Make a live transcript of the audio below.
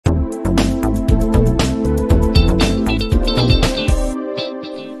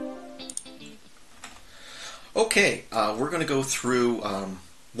Okay, we're going to go through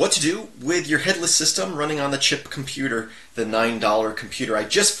what to do with your headless system running on the chip computer, the $9 computer. I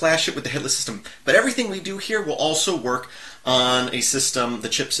just flashed it with the headless system, but everything we do here will also work on a system, the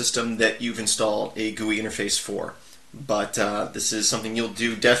chip system that you've installed a GUI interface for. But this is something you'll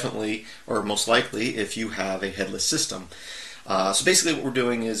do definitely, or most likely, if you have a headless system. So basically what we're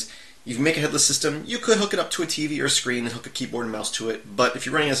doing is, you can make a headless system, you could hook it up to a TV or a screen and hook a keyboard and mouse to it, but if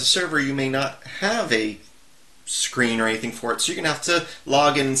you're running as a server, you may not have a screen or anything for it, so you're going to have to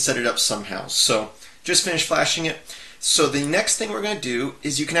log in and set it up somehow. So just finished flashing it. So the next thing we're going to do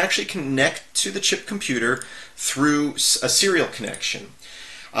is you can actually connect to the chip computer through a serial connection,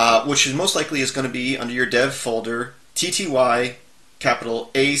 which is most likely is going to be under your dev folder, TTY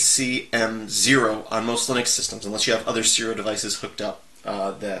capital ACM0 on most Linux systems, unless you have other serial devices hooked up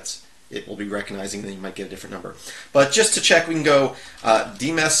that it will be recognizing, then you might get a different number. But just to check, we can go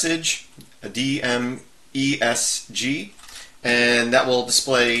dmessage, DMESG, and that will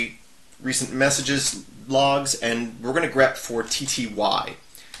display recent messages, logs, and we're going to grep for TTY.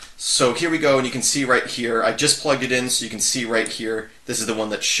 So here we go, and you can see right here, I just plugged it in so you can see right here, this is the one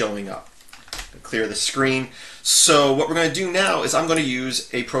that's showing up. Clear the screen. So what we're going to do now is I'm going to use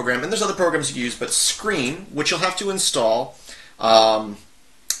a program, and there's other programs you use, but Screen, which you'll have to install.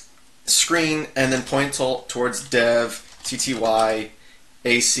 Screen and then point towards dev TTY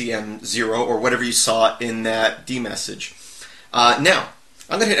ACM0 or whatever you saw in that D message. Now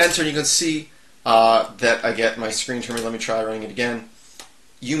I'm going to hit enter and you can see that I get my screen trimmer. Let me try running it again.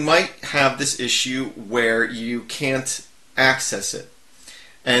 You might have this issue where you can't access it,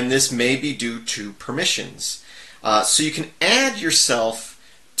 and this may be due to permissions. So you can add yourself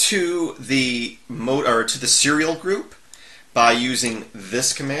to the serial group by using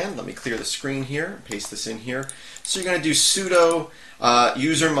this command. Let me clear the screen here, paste this in here. So you're going to do sudo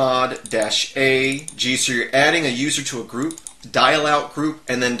usermod-a-g, so you're adding a user to a group, dial out group,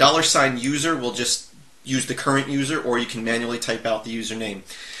 and then $user will just use the current user, or you can manually type out the username.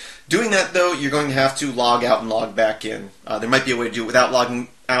 Doing that though, you're going to have to log out and log back in. There might be a way to do it without logging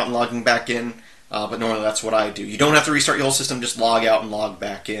out and logging back in, but normally that's what I do. You don't have to restart your whole system, just log out and log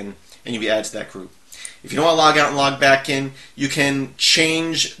back in, and you'll be added to that group. If you don't want to log out and log back in, you can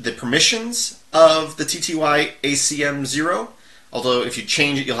change the permissions of the TTY ACM0. Although if you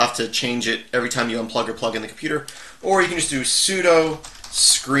change it, you'll have to change it every time you unplug or plug in the computer. Or you can just do sudo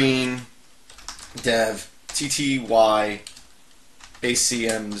screen dev TTY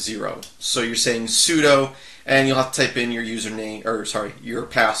ACM0. So you're saying sudo, and you'll have to type in your username, or sorry, your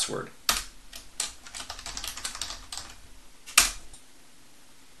password.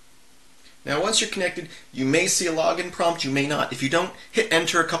 Now once you're connected, you may see a login prompt, you may not. If you don't, hit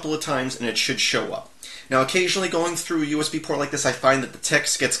enter a couple of times and it should show up. Now occasionally going through a USB port like this, I find that the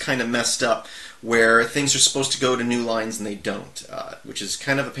text gets kind of messed up where things are supposed to go to new lines and they don't, which is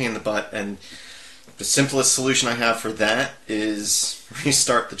kind of a pain in the butt, and the simplest solution I have for that is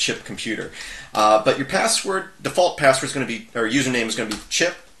restart the chip computer. But your password, default password is going to be, or username is going to be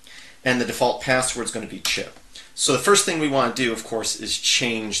chip, and the default password is going to be chip. So the first thing we want to do, of course, is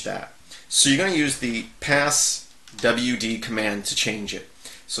change that. So you're going to use the passwd command to change it.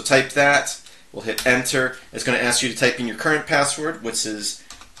 So type that, we'll hit enter. It's going to ask you to type in your current password, which is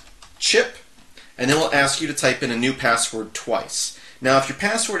chip, and then we'll ask you to type in a new password twice. Now if your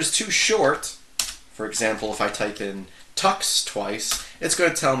password is too short, for example if I type in tux twice, it's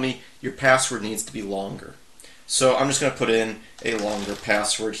going to tell me your password needs to be longer. So I'm just going to put in a longer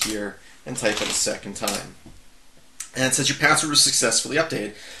password here and type it a second time. And it says your password was successfully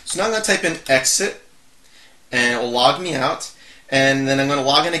updated. So now I'm going to type in exit, and it will log me out. And then I'm going to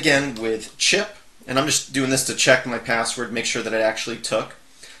log in again with chip, and I'm just doing this to check my password, make sure that it actually took.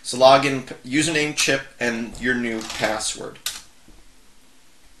 So log in, username chip, and your new password.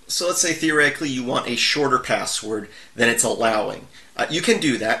 So let's say theoretically you want a shorter password than it's allowing. You can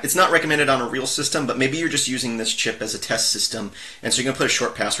do that. It's not recommended on a real system, but maybe you're just using this chip as a test system, and so you're going to put a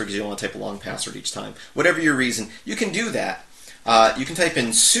short password because you don't want to type a long password each time. Whatever your reason, you can do that. You can type in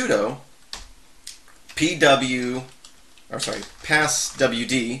sudo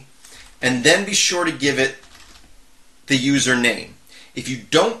passwd, and then be sure to give it the username. If you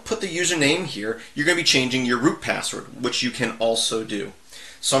don't put the username here, you're going to be changing your root password, which you can also do.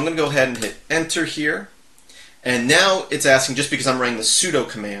 So I'm going to go ahead and hit enter here. And now it's asking, just because I'm running the sudo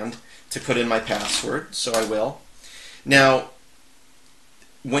command, to put in my password, so I will. Now,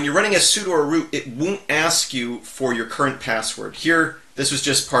 when you're running a sudo or root, it won't ask you for your current password. Here, this was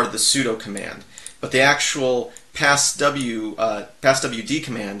just part of the sudo command. But the actual passwd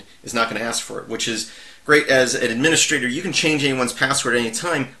command is not going to ask for it, which is great. As an administrator, you can change anyone's password at any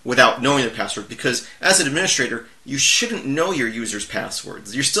time without knowing their password, because as an administrator, you shouldn't know your user's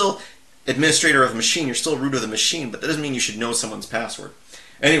passwords. You're still administrator of a machine, you're still root of the machine, but that doesn't mean you should know someone's password.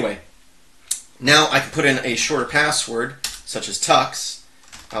 Anyway, now I can put in a shorter password, such as tux.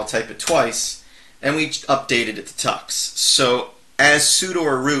 I'll type it twice, and we updated it to tux. So as sudo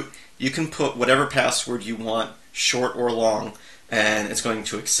or root, you can put whatever password you want, short or long, and it's going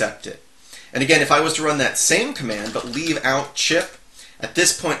to accept it. And again, if I was to run that same command but leave out chip, at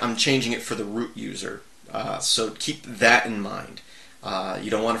this point I'm changing it for the root user. So keep that in mind. You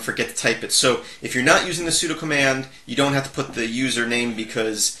don't want to forget to type it. So if you're not using the sudo command, you don't have to put the username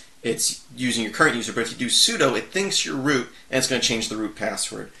because it's using your current user. But if you do sudo, it thinks you're root, and it's going to change the root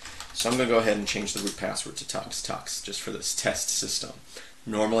password. So I'm going to go ahead and change the root password to tux, just for this test system.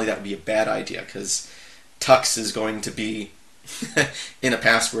 Normally that would be a bad idea, because tux is going to be in a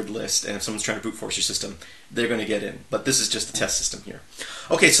password list, and if someone's trying to brute force your system, they're going to get in. But this is just the test system here.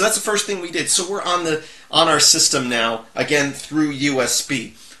 Okay, so that's the first thing we did. So we're on our system now, again through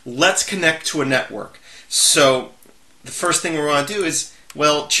USB. Let's connect to a network. So the first thing we want to do is,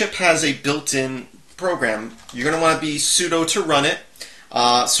 well, Chip has a built-in program. You're going to want to be sudo to run it.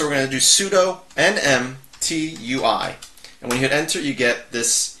 So we're going to do sudo nmtui. And when you hit enter, you get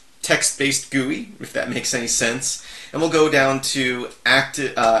this text-based GUI, if that makes any sense. And we'll go down to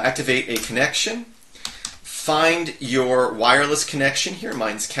activate a connection. Find your wireless connection here.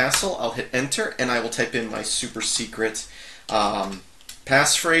 Mine's Castle. I'll hit enter, and I will type in my super secret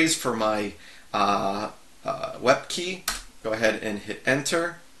passphrase for my WEP key. Go ahead and hit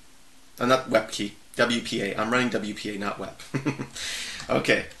enter. Not WEP key, WPA. I'm running WPA, not WEP.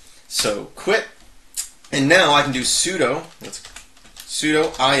 Okay, so quit. And now I can do sudo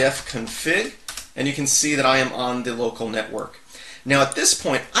ifconfig, and you can see that I am on the local network. Now at this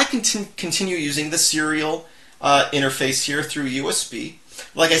point, I can continue using the serial interface here through USB.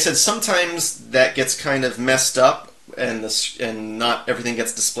 Like I said, sometimes that gets kind of messed up, and not everything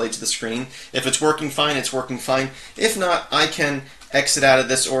gets displayed to the screen. If it's working fine, it's working fine. If not, I can exit out of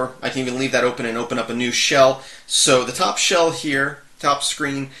this, or I can even leave that open and open up a new shell. So the top shell here, top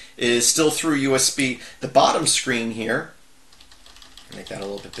screen, is still through USB. The bottom screen here, make that a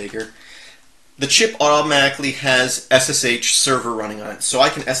little bit bigger, the chip automatically has SSH server running on it. So I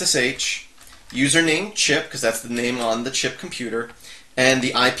can SSH username chip, because that's the name on the chip computer, and the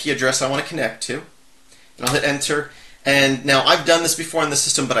IP address I want to connect to. And I'll hit enter. And now I've done this before on the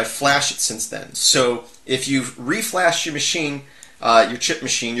system, but I've flashed it since then. So if you've reflashed your machine, your chip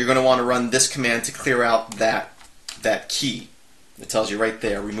machine, you're going to want to run this command to clear out that key. It tells you right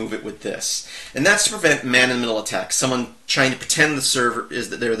there, remove it with this. And that's to prevent man-in-the-middle attacks, someone trying to pretend the server is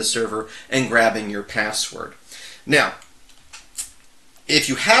that they're the server and grabbing your password. Now, if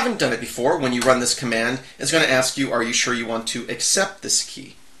you haven't done it before, when you run this command, it's going to ask you, are you sure you want to accept this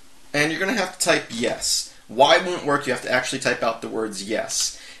key? And you're going to have to type yes. Why won't work? You have to actually type out the words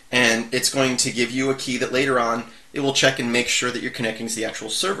yes. And it's going to give you a key that later on it will check and make sure that you're connecting to the actual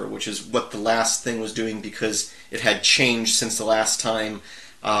server, which is what the last thing was doing, because it had changed since the last time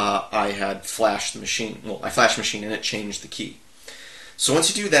I had flashed the machine. Well, I flashed the machine and it changed the key. So once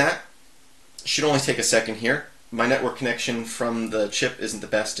you do that, it should only take a second here. My network connection from the chip isn't the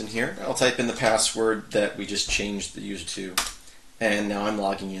best in here. I'll type in the password that we just changed the user to, and now I'm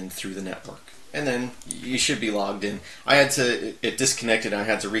logging in through the network. And then you should be logged in. It disconnected, and I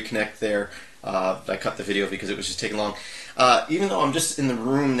had to reconnect there. I cut the video because it was just taking long. Even though I'm just in the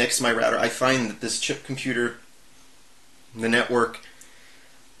room next to my router, I find that this chip computer, the network,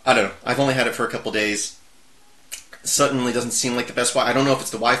 I don't know, I've only had it for a couple days. Suddenly doesn't seem like the best. I don't know if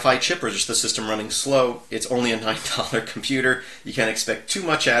it's the Wi-Fi chip or just the system running slow. It's only a $9 computer. You can't expect too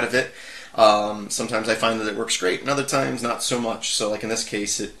much out of it. Sometimes I find that it works great, and other times not so much. So like in this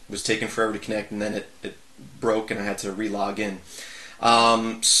case, it was taking forever to connect, and then it broke and I had to re-log in.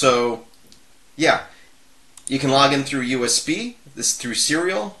 So yeah, you can log in through USB, this through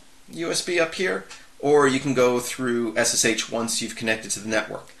serial USB up here, or you can go through SSH once you've connected to the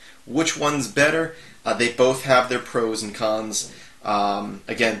network. Which one's better? They both have their pros and cons.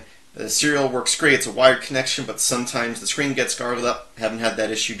 Again, the serial works great. It's a wired connection, but sometimes the screen gets garbled up. Haven't had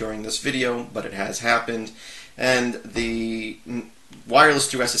that issue during this video, but it has happened. And the wireless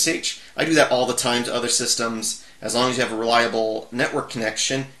through SSH, I do that all the time to other systems. As long as you have a reliable network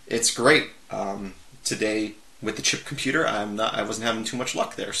connection, it's great. Today with the chip computer, I wasn't having too much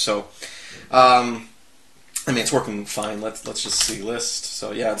luck there. So, I mean, it's working fine. Let's just see list.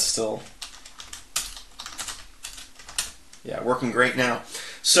 So yeah, it's still working great now.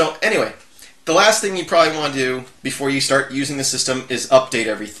 So anyway, The last thing you probably want to do before you start using the system is update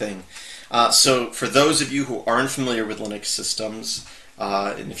everything. So for those of you who aren't familiar with Linux systems,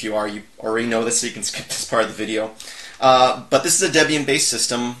 and if you are, you already know this, so you can skip this part of the video. But this is a Debian-based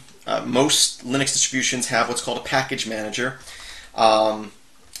system. Most Linux distributions have what's called a package manager. Yep.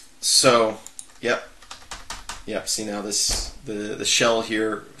 See now the shell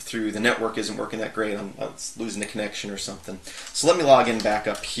here through the network isn't working that great. I'm losing the connection or something. So let me log in back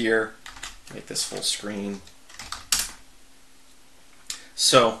up here. Make this full screen.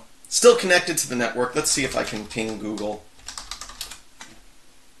 So still connected to the network. Let's see if I can ping Google.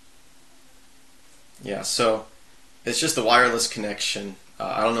 Yeah, so it's just the wireless connection.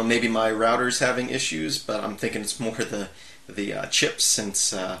 I don't know, maybe my router's having issues, but I'm thinking it's more the chips,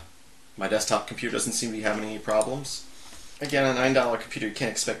 since my desktop computer doesn't seem to be having any problems. Again, a $9 computer, you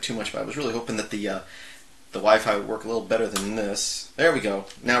can't expect too much, but I was really hoping that the Wi-Fi would work a little better than this. There we go.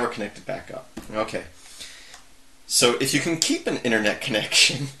 Now we're connected back up. Okay. So if you can keep an internet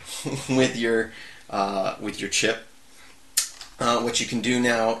connection with your chip, what you can do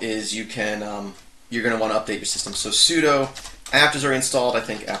now is you can you're going to want to update your system. So sudo apt is already installed. I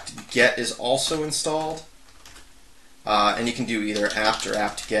think apt-get is also installed, and you can do either apt or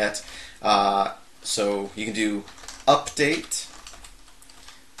apt-get. So you can do update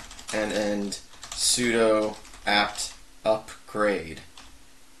and then sudo apt upgrade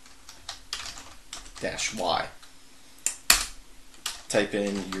 -y. Type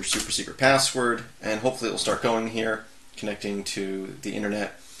in your super secret password, and hopefully it will start going here, connecting to the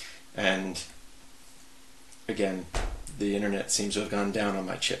internet. And again, the internet seems to have gone down on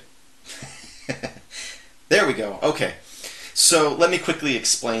my chip. There we go. Okay, so let me quickly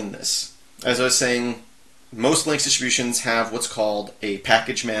explain this. As I was saying, most Linux distributions have what's called a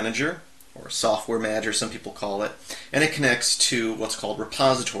package manager, or software manager, some people call it, and it connects to what's called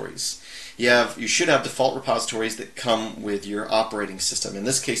repositories. You should have default repositories that come with your operating system. In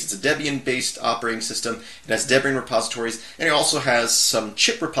this case, it's a Debian-based operating system. It has Debian repositories, and it also has some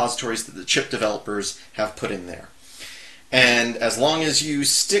chip repositories that the chip developers have put in there. And as long as you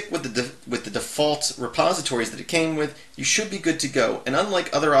stick with the default repositories that it came with, you should be good to go. And unlike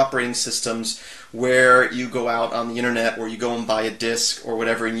other operating systems where you go out on the internet or you go and buy a disk or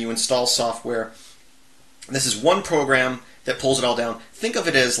whatever and you install software, this is one program that pulls it all down. Think of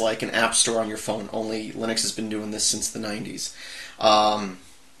it as like an app store on your phone, only Linux has been doing this since the 90s.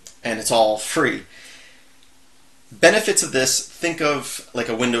 And it's all free. Benefits of this, think of like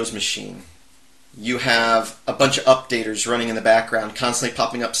a Windows machine. You have a bunch of updaters running in the background, constantly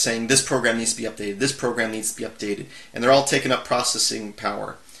popping up saying this program needs to be updated, this program needs to be updated, and they're all taking up processing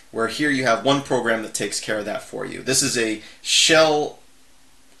power. Where here you have one program that takes care of that for you. This is a shell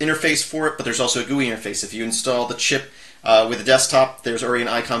interface for it, but there's also a GUI interface. If you install the chip with a desktop, there's already an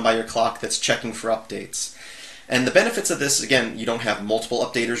icon by your clock that's checking for updates. And the benefits of this, again, you don't have multiple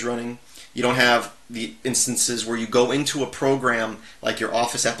updaters running. You don't have the instances where you go into a program like your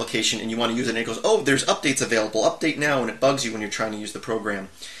Office application and you want to use it and it goes, oh, there's updates available, update now, and it bugs you when you're trying to use the program.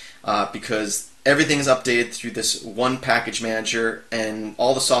 Because everything is updated through this one package manager, and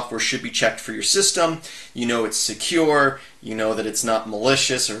all the software should be checked for your system. You know it's secure, you know that it's not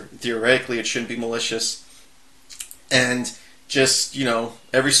malicious, or theoretically it shouldn't be malicious. And just,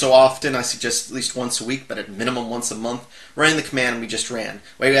 every so often, I suggest at least once a week, but at minimum once a month, running the command we just ran.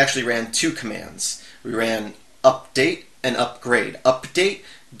 We actually ran two commands. We ran update and upgrade. Update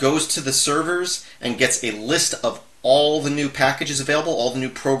goes to the servers and gets a list of all the new packages available, all the new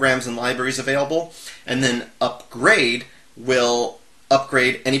programs and libraries available, and then upgrade will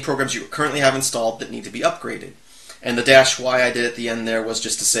upgrade any programs you currently have installed that need to be upgraded. And the -y I did at the end there was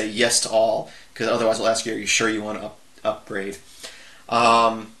just to say yes to all, because otherwise it'll ask you, are you sure you want to upgrade?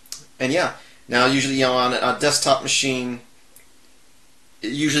 And yeah, now usually on a desktop machine,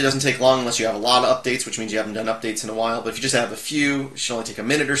 it usually doesn't take long unless you have a lot of updates, which means you haven't done updates in a while. But if you just have a few, it should only take a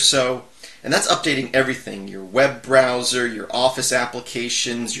minute or so. And that's updating everything: your web browser, your Office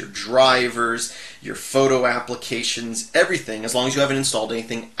applications, your drivers, your photo applications, everything, as long as you haven't installed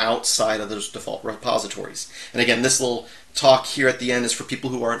anything outside of those default repositories. And again, this little talk here at the end is for people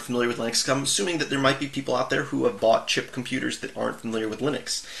who aren't familiar with Linux. I'm assuming that there might be people out there who have bought chip computers that aren't familiar with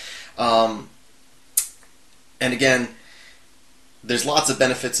Linux. And again, there's lots of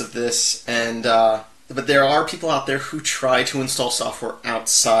benefits of this, and but there are people out there who try to install software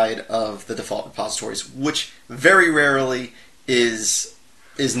outside of the default repositories, which very rarely is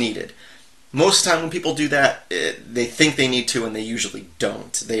needed. Most of the time when people do that, they think they need to, and they usually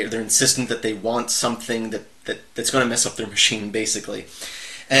don't. They're insistent that they want something that's going to mess up their machine, basically.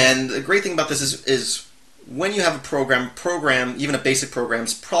 And the great thing about this is when you have a program, even a basic program,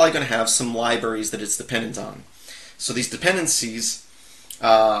 is probably going to have some libraries that it's dependent on. So these dependencies,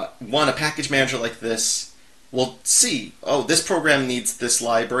 one, a package manager like this will see, oh, this program needs this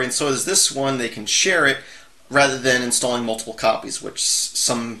library, and so does this one. They can share it rather than installing multiple copies, which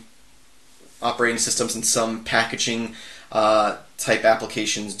some operating systems and some packaging type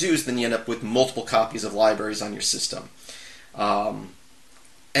applications do. So then you end up with multiple copies of libraries on your system.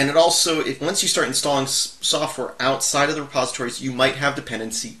 And it also, once you start installing software outside of the repositories, you might have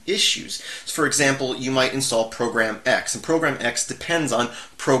dependency issues. So for example, you might install Program X, and Program X depends on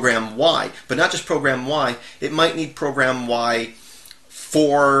Program Y. But not just Program Y, it might need Program Y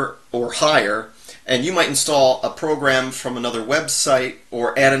 4 or higher, and you might install a program from another website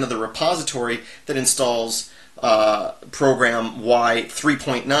or add another repository that installs Program Y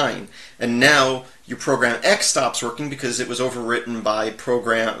 3.9. And now your Program X stops working because it was overwritten by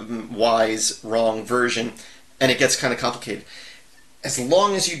Program Y's wrong version, and it gets kind of complicated. As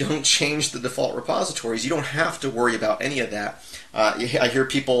long as you don't change the default repositories, you don't have to worry about any of that. I hear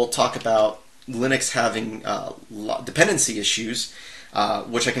people talk about Linux having dependency issues,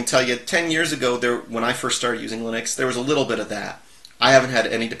 which I can tell you 10 years ago, when I first started using Linux, there was a little bit of that. I haven't had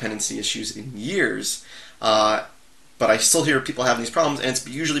any dependency issues in years, but I still hear people having these problems, and it's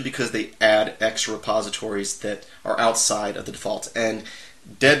usually because they add extra repositories that are outside of the default. And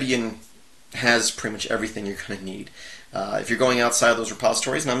Debian has pretty much everything you're going to need. If you're going outside of those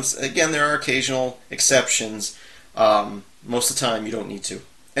repositories, and again, there are occasional exceptions, most of the time you don't need to.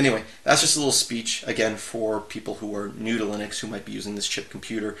 Anyway, that's just a little speech, again, for people who are new to Linux, who might be using this chip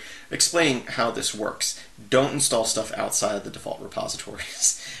computer, explaining how this works. Don't install stuff outside of the default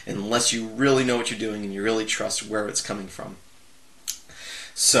repositories, unless you really know what you're doing and you really trust where it's coming from.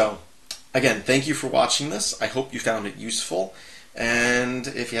 So, again, thank you for watching this. I hope you found it useful. And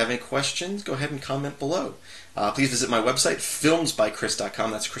if you have any questions, go ahead and comment below. Please visit my website,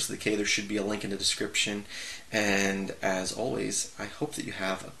 filmsbychris.com. That's Chris with a K. There should be a link in the description. And as always, I hope that you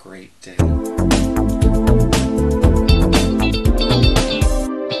have a great day.